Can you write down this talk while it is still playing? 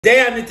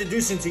Today I'm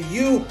introducing to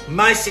you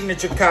my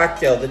signature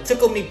cocktail, the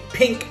Tickle Me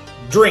Pink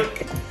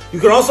drink. You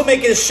can also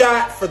make it a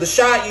shot. For the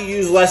shot, you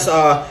use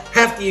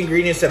half the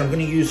ingredients that I'm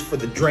going to use for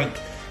the drink.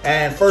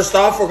 And first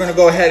off, we're going to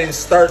go ahead and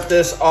start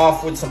this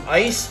off with some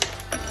ice.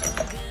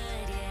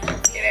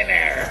 Get in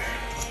there.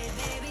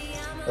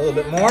 A little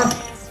bit more.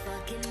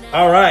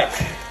 All right.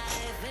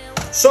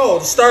 So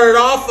to start it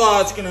off,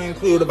 it's going to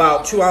include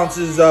about 2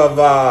 ounces of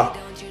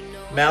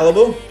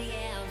Malibu.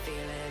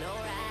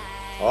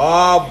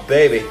 Oh,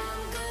 baby.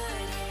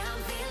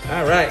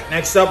 All right,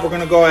 next up, we're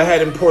going to go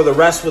ahead and pour the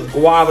rest with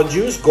guava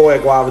juice. Goya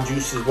guava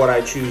juice is what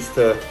I choose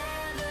to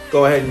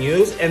go ahead and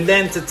use. And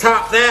then to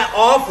top that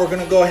off, we're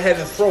going to go ahead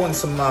and throw in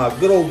some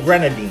good old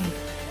Grenadine.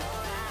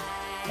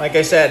 Like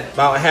I said,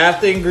 about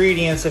half the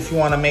ingredients if you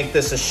want to make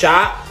this a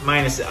shot,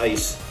 minus the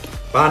ice.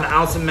 About 1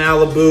 ounce of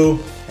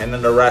Malibu, and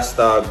then the rest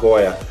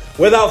Goya.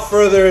 Without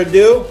further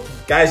ado,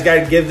 guys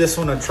got to give this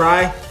one a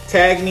try.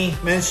 Tag me,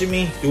 mention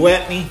me,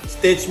 duet me,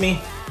 stitch me.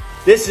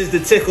 This is the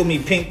Tickle Me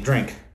Pink drink.